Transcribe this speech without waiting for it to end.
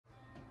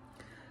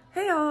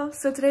Hey y'all,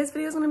 so today's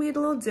video is going to be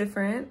a little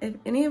different. If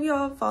any of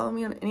y'all follow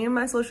me on any of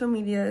my social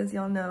medias,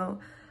 y'all know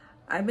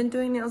I've been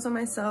doing nails on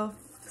myself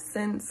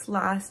since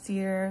last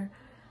year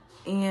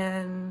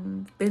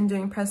and been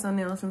doing press-on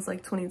nails since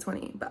like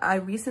 2020. But I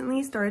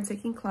recently started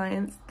taking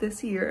clients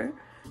this year,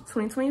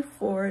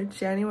 2024,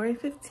 January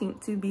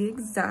 15th to be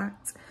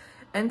exact.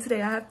 And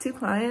today I have 2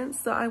 clients,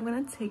 so I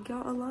want to take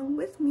y'all along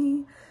with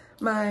me.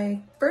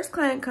 My first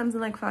client comes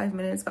in like 5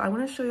 minutes, but I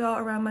want to show y'all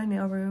around my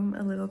nail room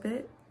a little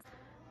bit.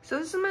 So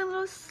this is my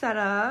little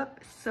setup.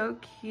 So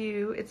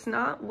cute. It's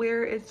not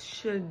where it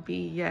should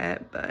be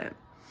yet, but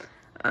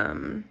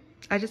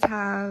I just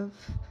have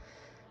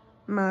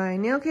my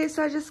nail case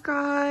I just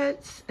got,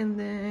 and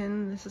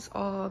then this is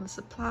all the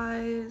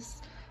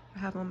supplies I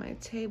have on my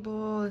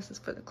table. This is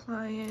for the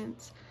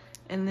client.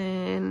 And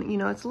then, you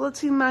know, it's a little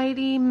too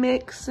mighty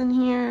mix in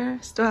here.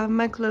 Still have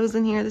my clothes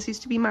in here. This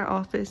used to be my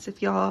office.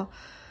 If y'all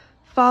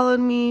followed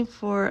me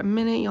for a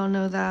minute, y'all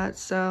know that.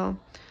 So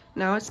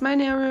now it's my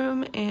nail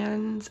room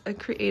and a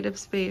creative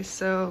space,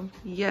 so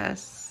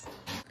yes.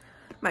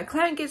 My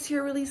client gets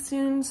here really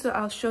soon, so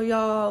I'll show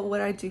y'all what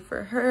I do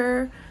for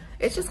her.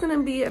 It's just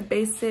gonna be a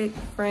basic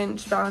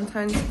French,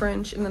 Valentine's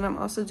French, and then I'm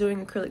also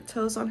doing acrylic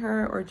toes on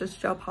her, or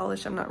just gel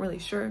polish, I'm not really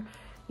sure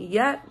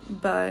yet,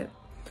 but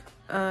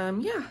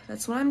yeah,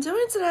 that's what I'm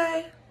doing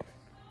today.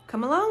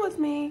 Come along with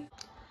me.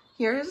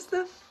 Here's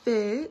the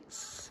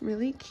fits,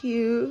 really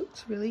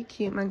cute, really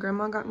cute. My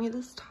grandma got me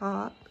this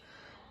top.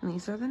 And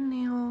these are the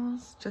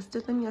nails. Just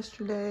did them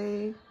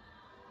yesterday.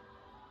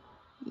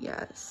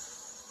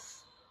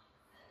 Yes.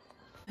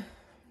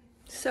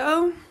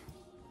 So,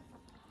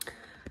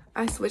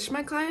 I switched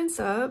my clients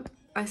up.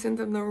 I sent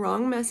them the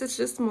wrong message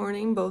this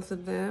morning, both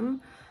of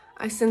them.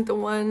 I sent the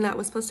one that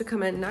was supposed to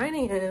come at 9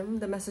 a.m.,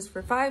 the message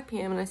for 5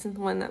 p.m., and I sent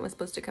the one that was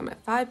supposed to come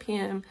at 5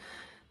 p.m.,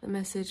 the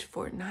message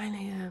for 9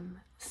 a.m.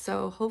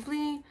 So,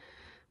 hopefully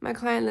my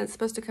client that's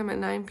supposed to come at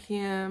 9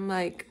 p.m.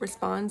 like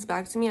responds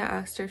back to me. I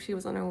asked her if she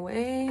was on her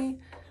way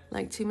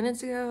like 2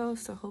 minutes ago.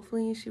 So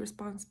hopefully she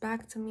responds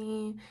back to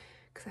me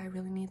because I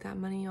really need that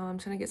money, y'all. I'm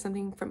trying to get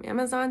something from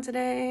Amazon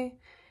today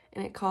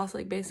and it costs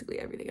like basically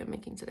everything I'm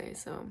making today.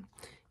 So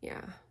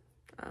yeah,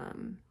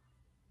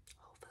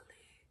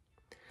 hopefully.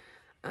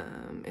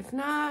 If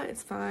not,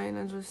 it's fine.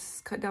 I'll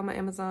just cut down my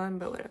Amazon,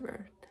 but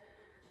whatever.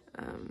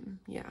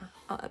 Yeah,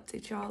 I'll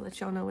update y'all,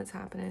 let y'all know what's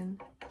happening.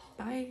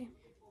 Bye.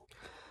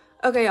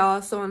 Okay,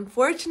 y'all, so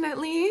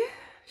unfortunately,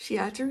 she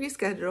had to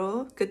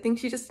reschedule. Good thing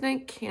she just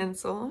didn't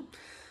cancel.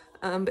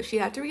 But she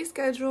had to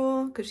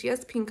reschedule because she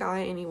has pink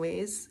eye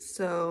anyways.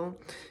 So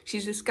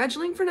she's just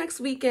scheduling for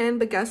next weekend.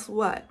 But guess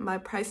what? My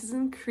prices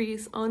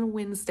increased on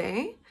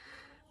Wednesday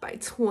by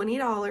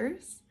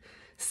 $20.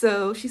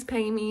 So she's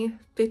paying me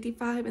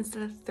 $55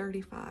 instead of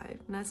 $35.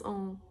 And that's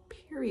on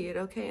period,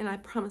 okay? And I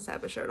promise I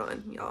have a shirt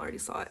on. Y'all already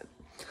saw it.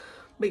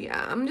 But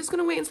yeah, I'm just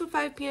gonna wait until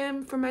 5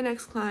 p.m. for my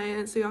next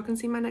client so y'all can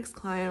see my next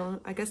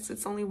client. I guess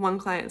it's only one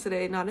client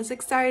today. Not as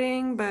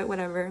exciting, but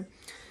whatever.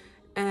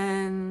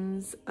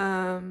 And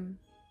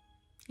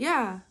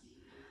yeah,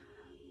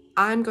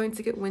 I'm going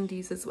to get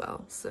Wendy's as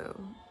well. So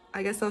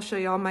I guess I'll show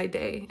y'all my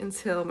day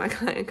until my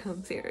client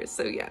comes here.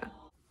 So yeah.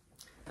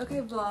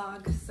 Okay,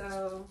 vlog.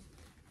 So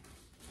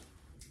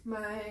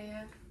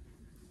my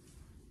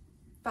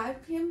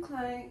 5 p.m.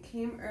 client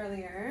came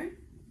earlier.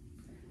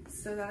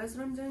 So that is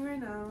what I'm doing right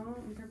now.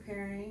 I'm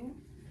preparing.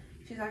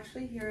 She's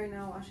actually here right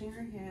now washing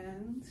her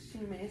hands. She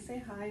may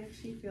say hi if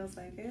she feels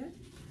like it.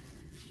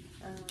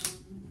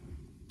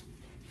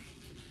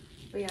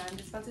 But yeah, I'm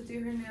just about to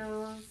do her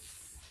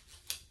nails.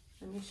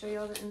 Let me show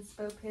y'all the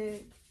inspo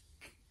pic.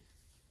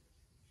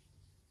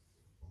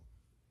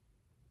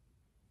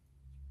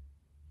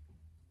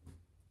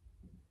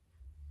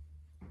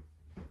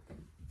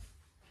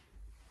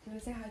 Can I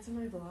say hi to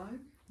my vlog?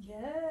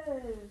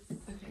 Yes.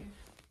 Okay.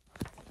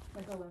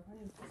 Like a love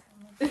honey.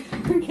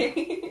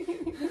 Okay.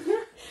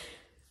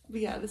 But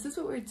yeah, this is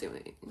what we're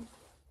doing.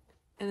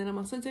 And then I'm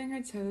also doing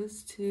her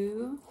toes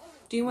too.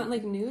 Do you want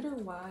like nude or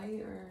white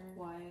or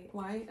White?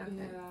 White?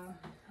 Okay. Yeah.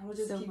 I will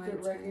just So keep my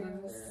it regular.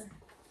 toes.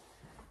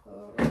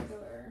 Oh,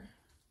 regular.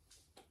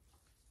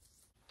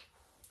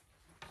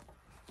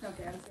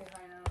 Okay, I'm saying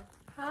hi now.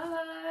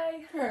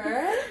 Hi.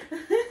 Her?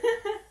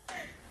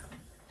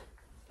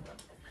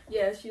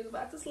 Yeah, she was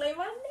about to slay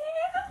my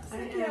nails.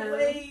 I can't am.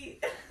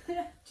 wait.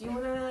 Do you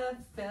want to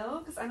fill?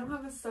 Because I don't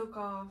have a soak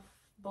off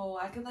bowl.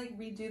 I could like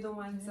redo the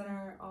ones that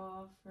are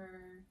off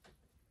or...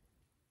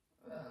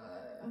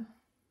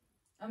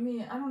 I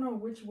mean, I don't know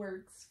which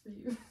works for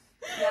you.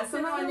 Yeah,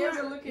 some of my them nails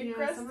are are looking yeah,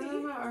 crusty. some of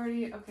them are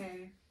already...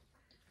 Okay.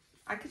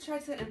 I could try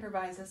to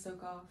improvise a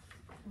soak off.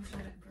 We'll try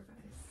to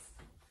improvise.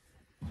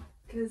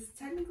 Because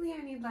technically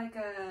I need like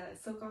a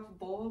soak off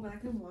bowl, but I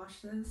can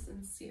wash this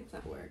and see if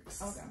that works.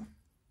 Okay.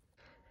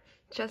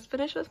 Just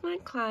finished with my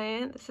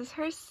client. This is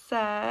her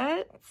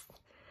set.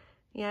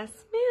 Yes,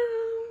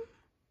 ma'am.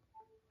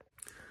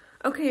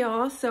 Okay,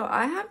 y'all, so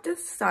I have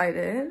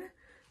decided,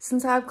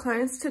 since I have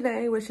clients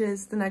today, which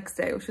is the next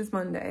day, which is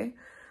Monday,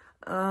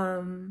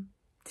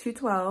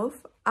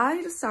 2/12,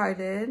 I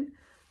decided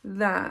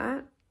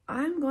that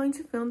I'm going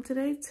to film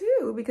today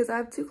too because I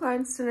have 2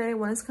 clients today.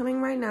 One is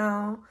coming right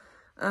now.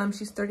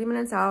 She's 30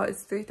 minutes out.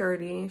 It's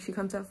 3:30. She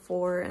comes at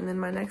 4, and then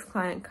my next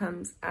client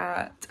comes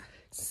at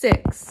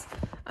 6.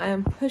 I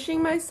am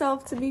pushing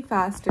myself to be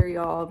faster,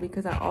 y'all,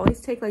 because I always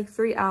take like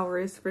 3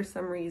 hours for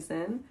some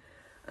reason.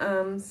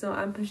 So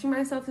I'm pushing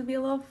myself to be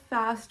a little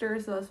faster.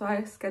 So that's why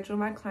I schedule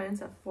my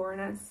clients at 4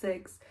 and at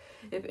 6.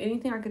 If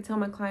anything, I could tell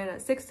my client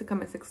at 6 to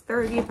come at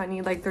 6:30 if I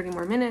need like 30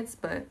 more minutes,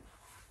 but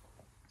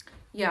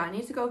yeah, I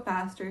need to go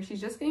faster. She's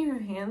just getting her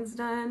hands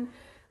done.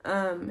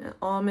 An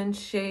almond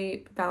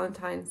shape,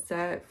 Valentine's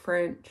set,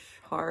 French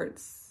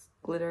hearts,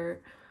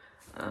 glitter.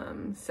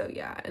 So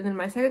yeah. And then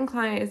my second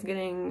client is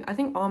getting, I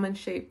think, almond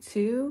shape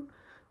too,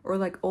 or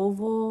like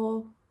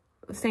oval,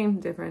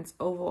 same difference,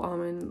 oval,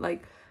 almond,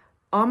 like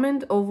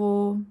almond,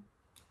 oval,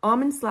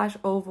 almond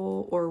 /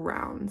 oval, or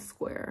round,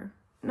 square.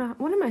 No,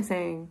 what am I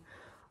saying?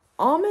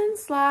 Almond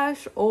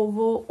 /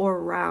 oval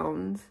or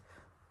round.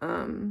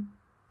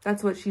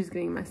 That's what she's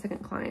getting, my second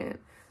client.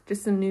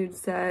 Just a nude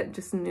set,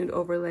 just a nude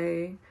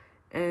overlay,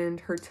 and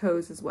her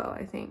toes as well,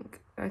 I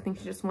think. I think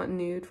she just want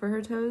nude for her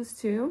toes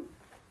too.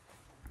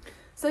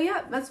 So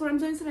yeah, that's what I'm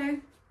doing today.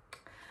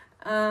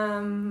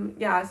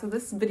 Yeah, so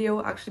this video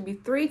will actually be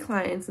 3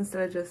 clients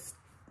instead of just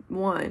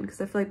 1, because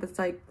I feel like that's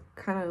like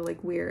kind of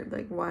like weird.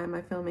 Like, why am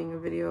I filming a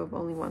video of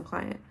only 1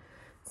 client?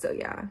 So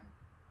yeah.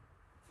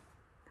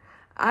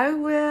 I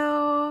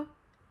will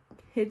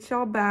hit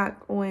y'all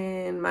back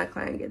when my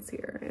client gets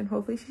here, and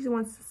hopefully she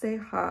wants to say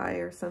hi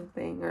or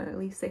something, or at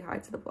least say hi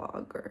to the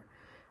vlog, or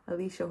at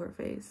least show her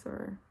face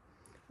or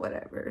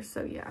whatever.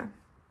 So yeah,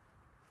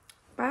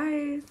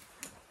 bye.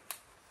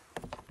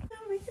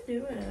 We can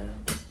do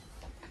it.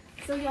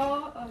 So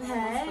y'all,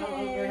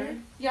 Hey.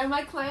 Yeah,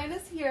 my client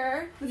is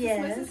here. This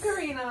Yes. is Mrs.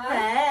 Karina.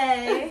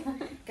 Hey.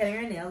 Getting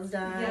her nails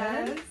done.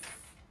 Yes.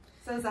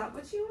 So is that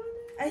what you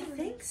wanted? I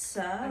think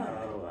so.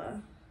 Okay.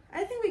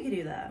 I think we could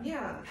do that.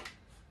 Yeah.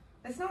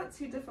 It's not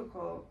too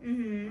difficult.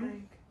 Mm-hmm.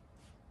 Like,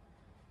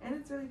 and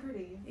it's really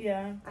pretty.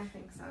 Yeah. I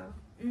think so.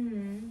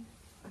 Mm-hmm.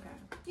 Okay.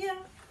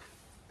 Yeah.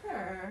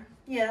 Purr.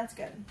 Yeah, that's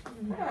good.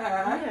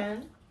 Purr.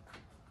 Okay.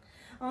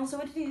 So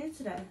what did you do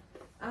today?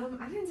 I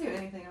didn't do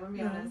anything, I'm gonna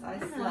be No. honest. I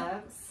No.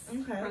 slept Okay.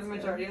 for the that's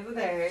majority good. of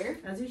the day.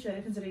 As you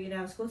should, considering you don't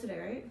have school today,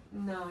 right?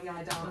 No, yeah,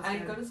 I don't. That's I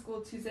good. go to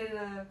school Tuesday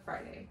to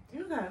Friday.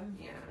 Okay.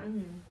 Yeah.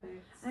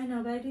 Mm-hmm. I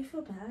know, but I do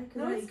feel bad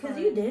No, it's because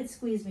fine. you did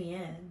squeeze me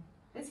in.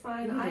 It's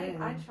fine. You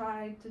I did.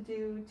 tried to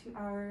do 2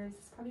 hours.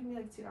 It's probably be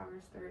like 2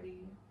 hours 30.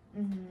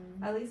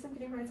 Mm-hmm. At least I'm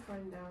getting my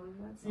time down.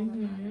 That's all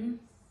Mhm.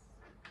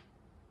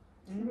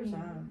 that matters.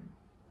 100%.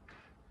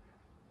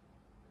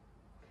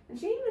 And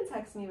she didn't even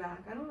text me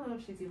back. I don't know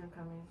if she's even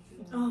coming.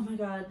 Oh my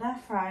god,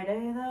 that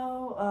Friday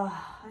though,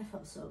 I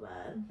felt so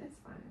bad. It's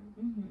fine.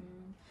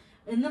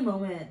 Mm-hmm. In the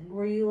moment,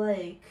 were you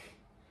like,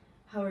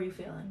 how are you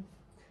feeling?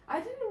 I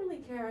didn't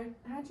really care.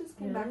 I just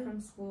came back Really? from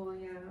school,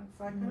 yeah.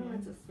 So I kind of Mhm.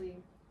 went to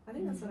sleep. I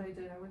think that's what I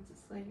did. I went to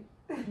sleep.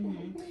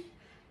 Mhm.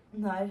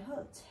 No, I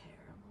felt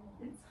terrible.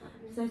 It's fine.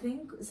 Because I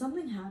think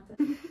something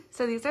happened.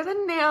 So these are the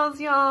nails,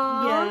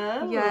 y'all.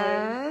 Yeah.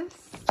 Yes.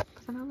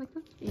 Doesn't it look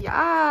like this?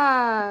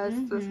 Yes.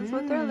 This is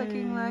what they're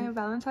looking Mhm. like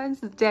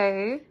Valentine's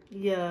Day.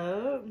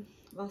 Yeah.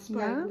 All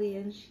sparkly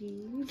and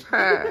cheap.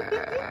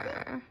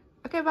 Purr.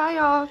 Okay, bye,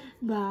 y'all.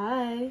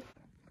 Bye.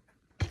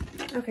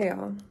 Okay,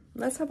 y'all.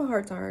 Let's have a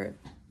heart to heart.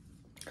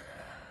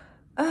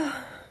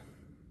 I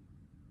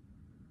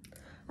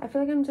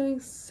feel like I'm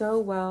doing so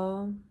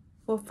well.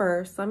 Well,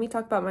 first, let me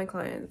talk about my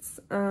clients.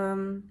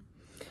 My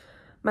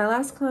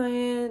last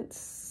client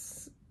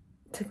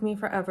took me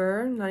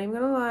forever. Not even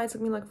gonna lie, it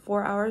took me like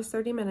 4 hours,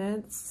 30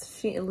 minutes.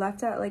 She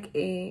left at like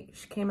 8.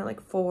 She came at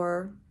like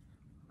 4.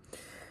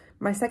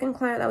 My second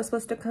client that was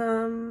supposed to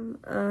come,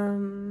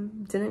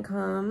 didn't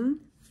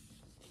come.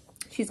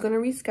 She's gonna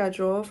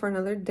reschedule for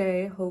another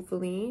day,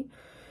 hopefully.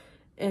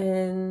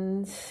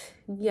 And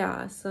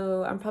yeah,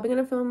 so I'm probably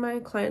gonna film my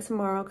client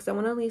tomorrow because I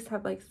want to at least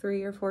have like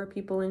 3 or 4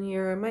 people in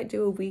here. I might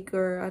do a week,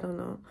 or I don't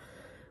know,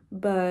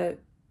 but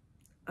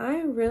I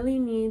really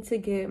need to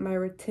get my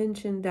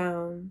retention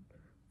down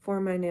for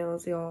my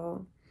nails,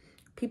 y'all.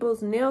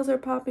 People's nails are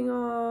popping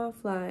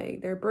off,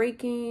 like they're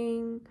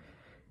breaking,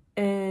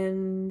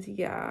 and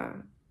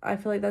yeah, I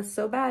feel like that's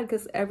so bad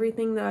because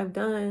everything that I've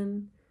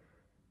done,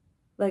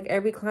 like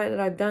every client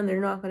that I've done,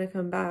 they're not gonna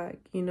come back,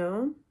 you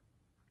know?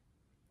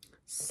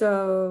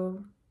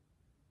 So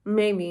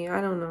maybe,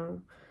 I don't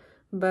know,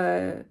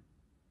 but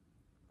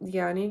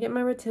yeah, I need to get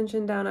my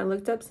retention down. I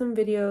looked up some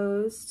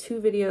videos,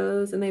 2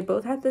 videos, and they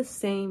both had the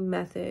same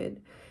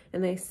method,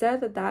 and they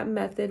said that that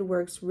method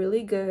works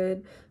really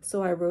good.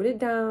 So I wrote it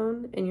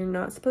down, and you're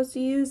not supposed to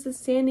use the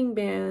sanding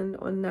band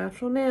on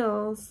natural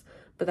nails,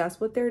 but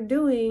that's what they're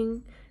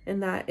doing,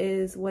 and that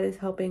is what is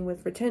helping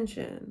with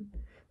retention.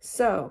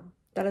 So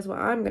that is what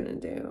I'm gonna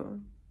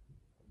do.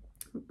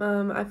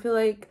 I feel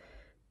like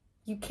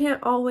you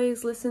can't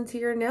always listen to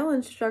your nail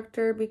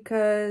instructor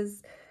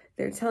because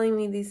they're telling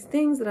me these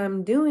things that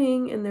I'm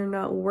doing and they're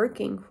not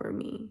working for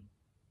me.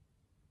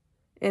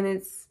 And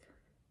it's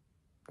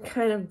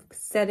kind of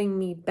setting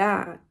me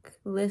back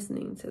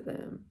listening to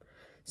them.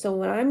 So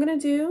what I'm going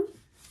to do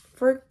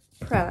for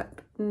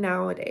prep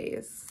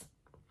nowadays,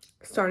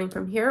 starting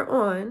from here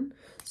on,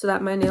 so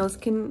that my nails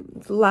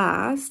can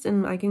last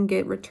and I can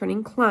get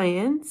returning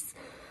clients,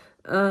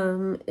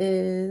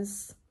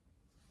 is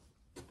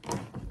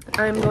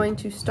I'm going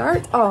to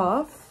start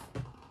off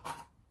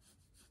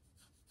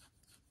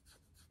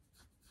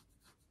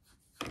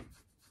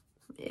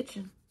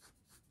itching.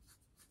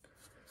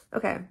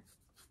 Okay, I'm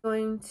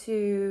going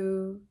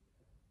to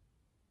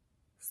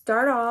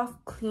start off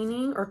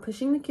cleaning or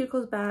pushing the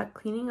cuticles back,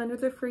 cleaning under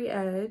the free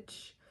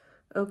edge.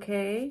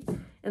 Okay,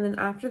 and then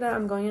after that,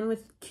 I'm going in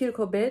with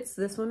cuticle bits,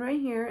 this one right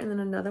here, and then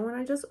another one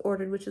I just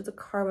ordered, which is a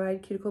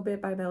carbide cuticle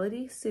bit by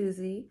Melody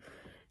Susie.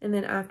 And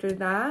then after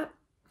that,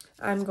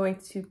 I'm going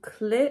to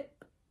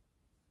clip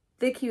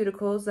the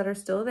cuticles that are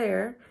still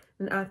there.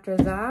 And after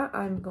that,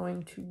 I'm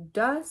going to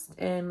dust.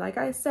 And like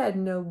I said,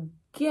 no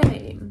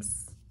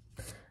games.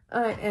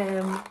 I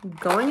am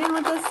going in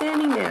with a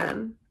sanding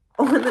man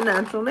on the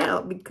natural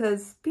nail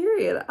because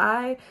period.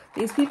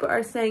 These people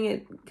are saying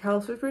it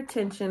helps with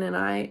retention, and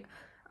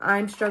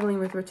I'm struggling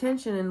with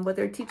retention, and what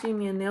they're teaching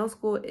me in nail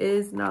school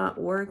is not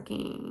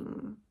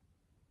working.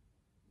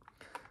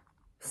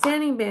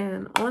 Sanding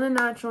band on a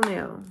natural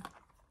nail.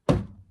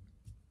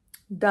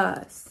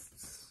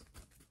 Dust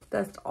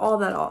all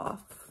that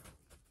off.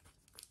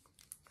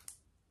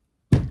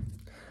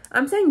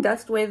 I'm saying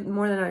dust way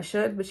more than I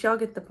should, but y'all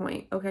get the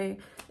point, okay?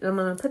 And I'm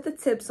gonna put the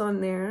tips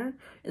on there,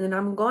 and then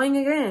I'm going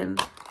again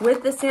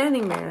with the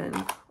sanding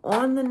band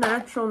on the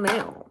natural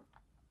nail,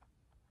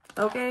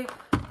 okay?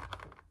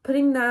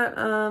 Putting that,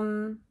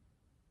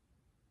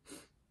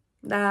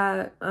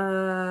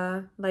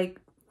 like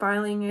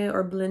filing it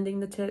or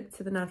blending the tip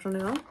to the natural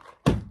nail.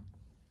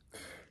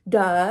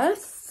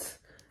 Dust.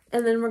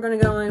 And then we're gonna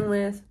go in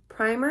with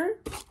primer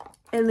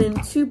and then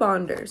 2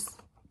 bonders.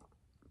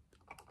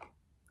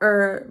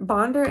 Or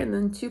bonder and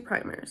then 2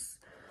 primers.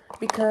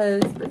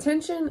 Because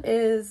retention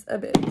is a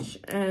bitch,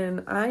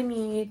 and I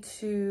need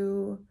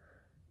to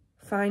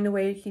find a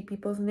way to keep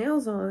people's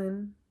nails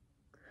on.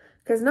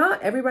 Because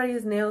not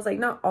everybody's nails, like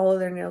not all of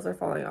their nails are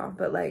falling off,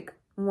 but like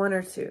 1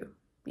 or 2.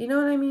 You know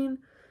what I mean?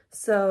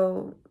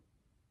 So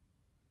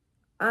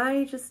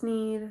I just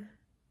need,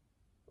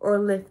 or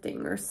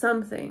lifting or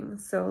something.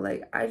 So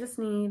like I just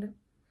need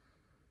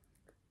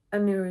a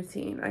new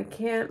routine. I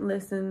can't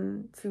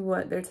listen to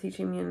what they're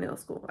teaching me in nail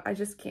school. I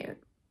just can't.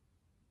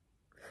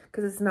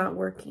 Because it's not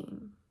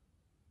working.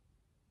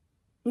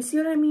 You see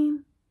what I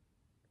mean?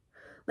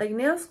 Like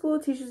nail school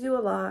teaches you a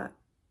lot.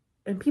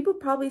 And people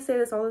probably say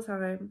this all the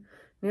time.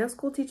 Nail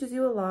school teaches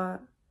you a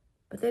lot,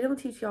 but they don't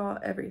teach y'all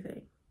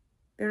everything.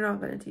 They're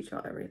not going to teach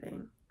y'all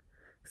everything.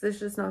 Because it's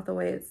just not the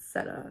way it's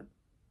set up.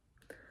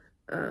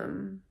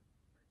 So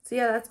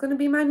yeah, that's going to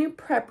be my new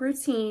prep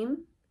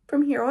routine.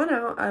 From here on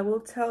out, I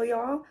will tell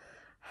y'all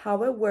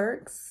how it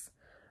works.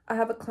 I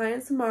have a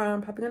client tomorrow.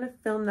 I'm probably going to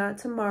film that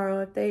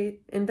tomorrow if they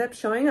end up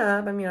showing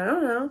up. I mean, I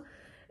don't know.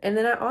 And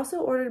then I also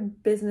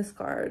ordered business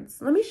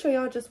cards. Let me show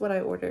y'all just what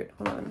I ordered.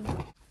 Hold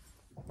on.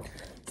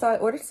 So I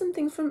ordered some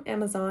things from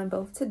Amazon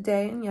both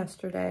today and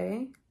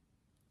yesterday.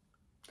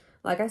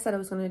 Like I said I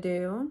was going to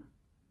do.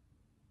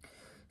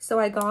 So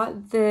I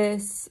got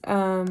this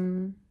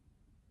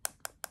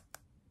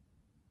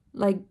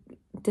like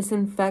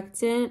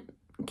disinfectant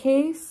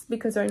case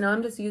because right now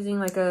I'm just using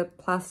like a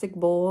plastic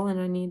bowl and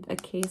I need a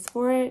case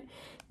for it.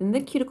 Then the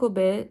cuticle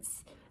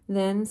bits,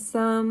 then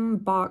some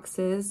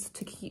boxes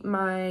to keep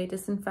my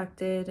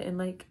disinfected and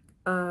like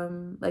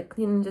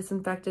clean and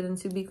disinfected and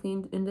to be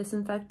cleaned and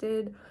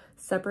disinfected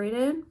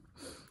separated.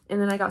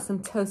 And then I got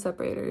some toe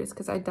separators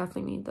because I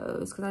definitely need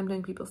those because I'm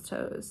doing people's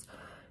toes.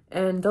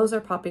 And those are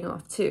popping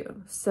off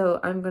too. So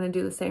I'm going to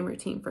do the same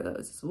routine for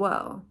those as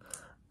well.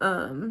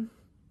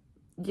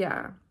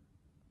 Yeah.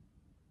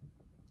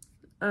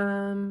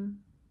 And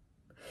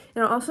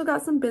I also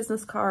got some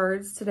business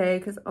cards today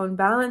because on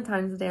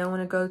Valentine's Day, I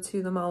want to go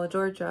to the Mall of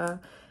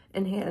Georgia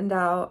and hand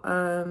out,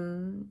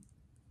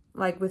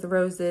 like with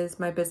roses,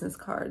 my business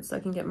cards so I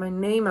can get my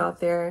name out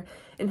there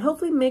and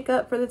hopefully make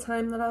up for the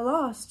time that I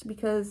lost,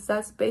 because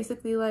that's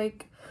basically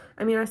like,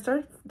 I mean, I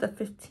started the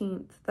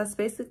 15th. That's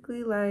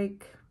basically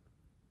like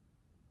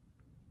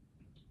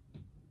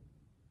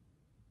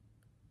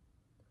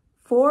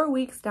 4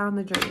 weeks down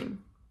the drain.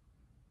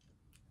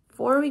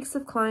 4 weeks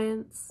of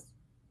clients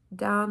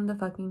down the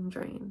fucking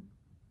drain.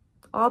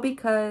 All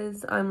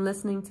because I'm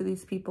listening to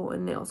these people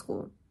in nail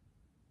school.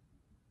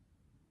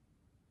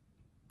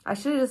 I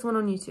should have just went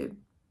on YouTube.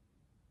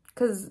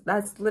 Because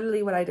that's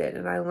literally what I did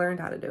and I learned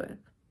how to do it.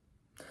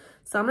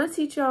 So I'm going to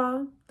teach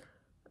y'all,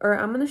 or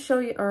I'm going to show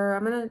you, or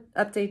I'm going to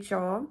update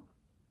y'all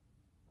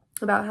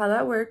about how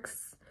that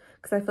works.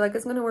 Because I feel like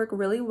it's going to work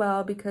really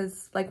well,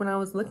 because like when I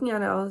was looking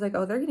at it, I was like,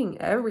 oh, they're getting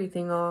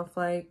everything off.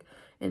 Like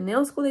in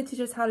nail school, they teach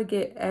us how to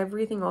get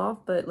everything off,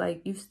 but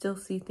like you still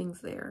see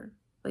things there.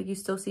 Like you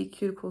still see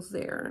cuticles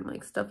there and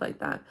like stuff like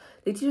that.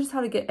 They teach us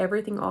how to get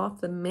everything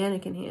off the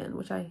mannequin hand,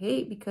 which I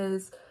hate,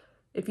 because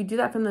if you do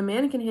that from the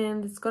mannequin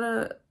hand, it's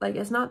gonna, like,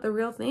 it's not the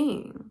real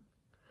thing.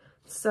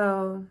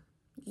 So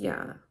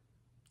yeah.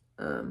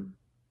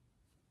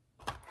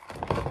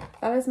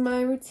 that is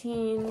my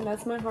routine.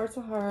 That's my heart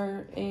to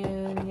heart.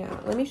 And yeah,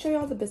 let me show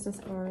y'all the business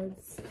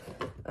cards.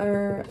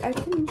 Or I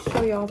can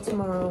show y'all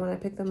tomorrow when I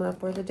pick them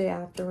up, or the day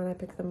after when I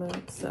pick them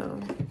up. So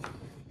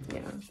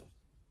yeah.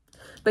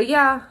 But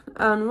yeah,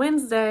 on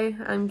Wednesday,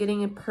 I'm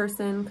getting a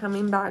person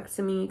coming back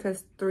to me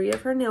because 3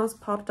 of her nails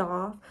popped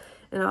off.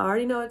 And I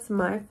already know it's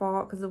my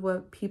fault because of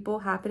what people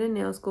happen in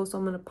nail school. So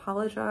I'm going to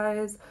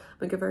apologize. I'm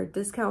going to give her a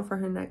discount for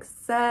her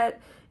next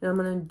set. And I'm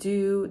going to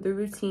do the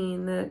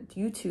routine that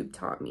YouTube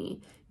taught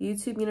me.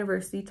 YouTube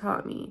University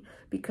taught me.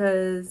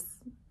 Because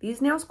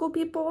these nail school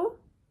people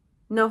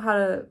know how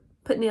to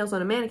put nails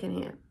on a mannequin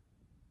hand.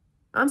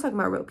 I'm talking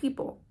about real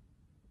people.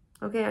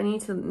 Okay, I need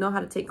to know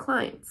how to take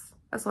clients.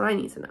 That's what I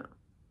need to know.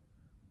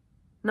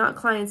 Not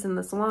clients in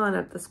the salon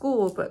at the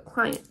school, but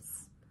clients.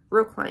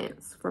 Real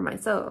clients for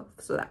myself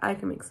so that I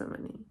can make some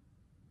money.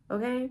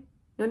 Okay?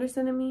 You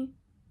understanding me?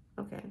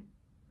 Okay.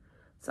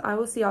 So I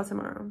will see y'all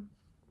tomorrow.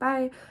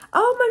 Bye.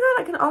 Oh my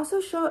god,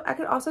 I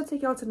could also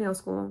take y'all to nail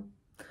school.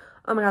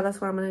 Oh my god,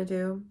 that's what I'm gonna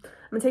do.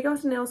 I'm gonna take y'all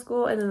to nail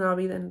school and then that'll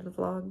be the end of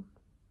the vlog.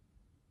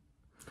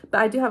 But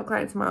I do have a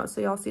client tomorrow,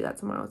 so y'all see that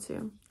tomorrow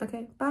too.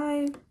 Okay,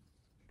 bye.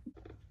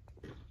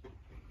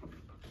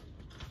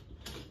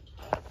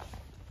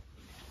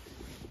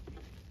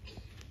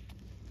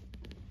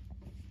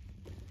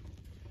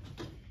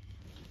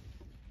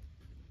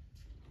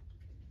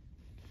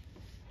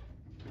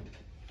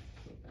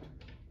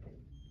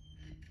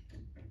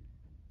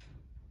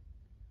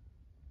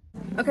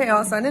 Okay,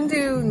 y'all, so I didn't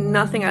do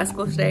nothing at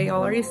school today.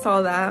 Y'all already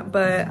saw that,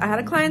 but I had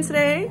a client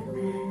today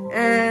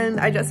and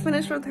I just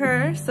finished with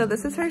her. So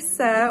this is her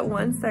set.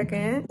 1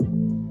 second.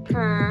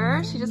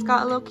 She just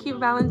got a little cute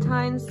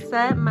Valentine's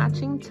set,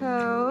 matching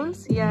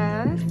toes.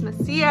 Yes, Miss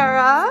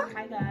Sierra.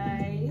 Hi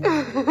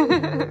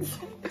guys.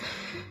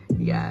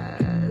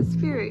 Yes,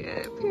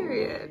 period.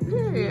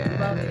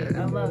 Love it.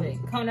 I love it.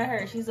 Come to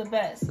her. She's the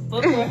best.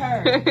 Book with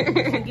her.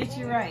 She'll get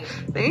you right.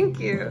 Thank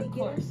you. Of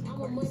course. I'm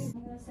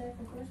gonna set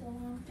for first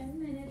around 10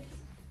 minutes.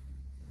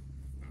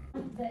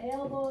 The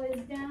elbow is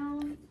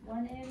down.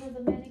 One end of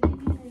the mannequin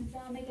hand is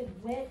down. Make it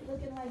wet,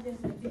 looking like this.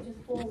 If you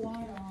just pour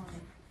water on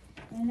it.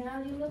 And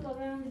now you look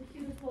around the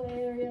cuticle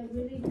area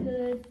really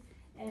good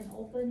and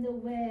open the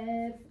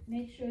web.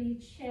 Make sure you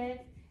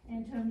check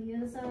and turn the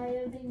other side.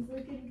 Everything's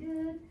looking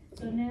good.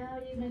 So now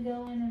you're gonna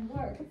go in and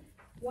work.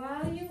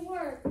 While you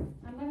work,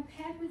 I'm gonna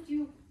pack with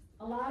you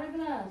a lot of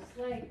gloves,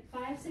 like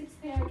 5-6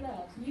 pair of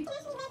gloves. You can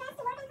actually wear gloves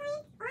to work on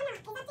clients or not. It's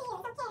up to you.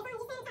 It's okay as long as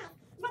you sanitize.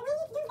 But when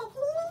you do the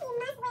cleaning, you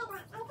must wear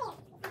gloves.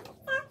 Okay.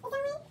 So we're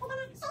gonna shape the nails. I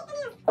already pre-shaped for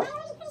you. Very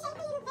nice,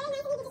 and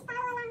you can just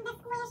follow along the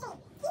square shape.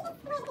 Keep it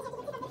square because you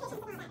have to keep up the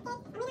patience and all that.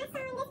 Okay.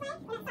 And we're not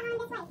sawing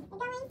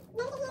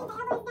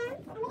this way.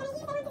 We're not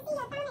sawing this way. We're going mannequin hand. The elbow is down, and we're gonna use the one to see your thumb and your index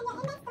to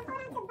hold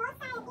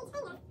on to both sides of each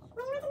finger.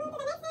 When you want to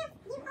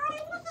move to the next nail, you hold on to the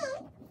hand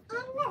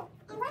and move. And work.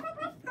 Hold on to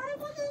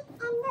the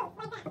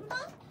hand and move like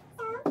that. Okay. So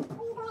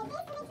when you go like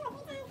this,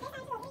 we're gonna do it 3 times. This time, 2 or 3 times, and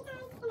the thumb straight across like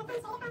this.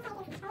 Hold the hand, move. One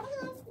elbow is down, hold the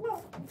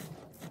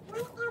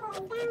hand,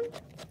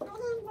 move.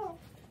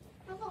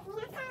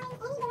 Like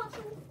this. We're not sawing any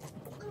direction.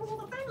 And we use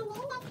the thumb and the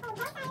index for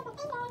both sides of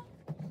the finger.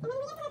 And when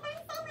we get to the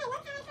thumb, same way.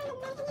 Look how I turn the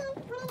mannequin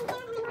hand. One end is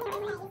down and then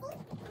one end is right. You see?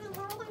 And then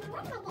lower down and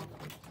work like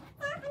this.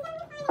 So I'm done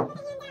with mine. Put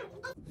the hand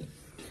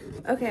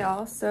down. Okay,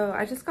 y'all, so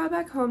I just got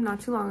back home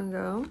not too long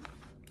ago.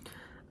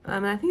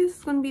 And I think this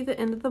is going to be the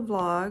end of the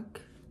vlog.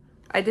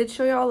 I did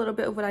show y'all a little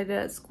bit of what I did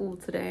at school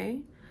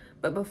today.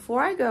 But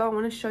before I go, I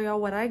want to show y'all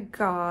what I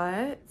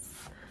got.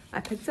 I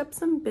picked up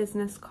some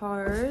business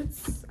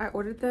cards. I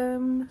ordered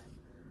them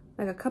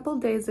like a few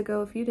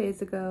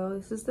days ago.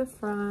 This is the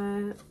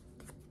front.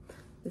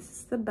 This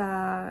is the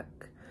back.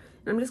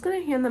 And I'm just going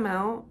to hand them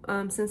out.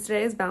 Since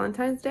today is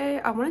Valentine's Day,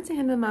 I wanted to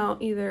hand them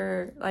out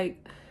either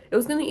like... It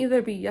was going to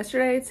either be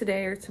yesterday,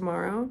 today, or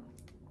tomorrow.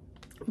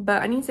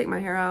 But I need to take my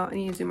hair out. I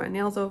need to do my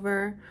nails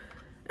over.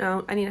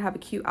 I need to have a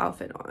cute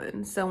outfit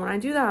on. So when I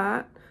do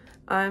that,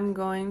 I'm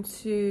going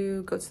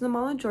to go to the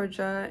Mall of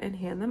Georgia and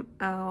hand them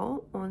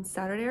out on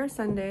Saturday or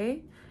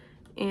Sunday.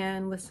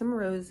 And with some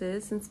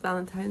roses since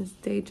Valentine's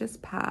Day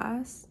just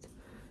passed.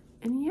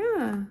 And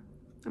yeah,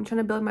 I'm trying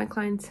to build my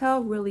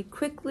clientele really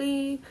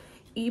quickly.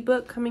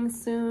 Ebook coming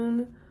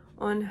soon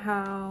on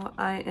how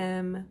I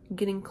am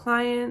getting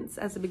clients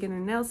as a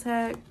beginner nail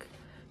tech,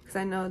 because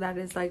I know that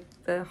is like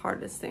the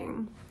hardest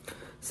thing.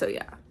 So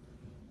yeah,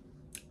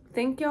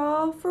 thank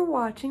y'all for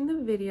watching the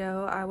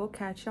video. I will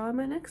catch y'all in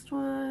my next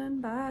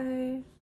one. Bye.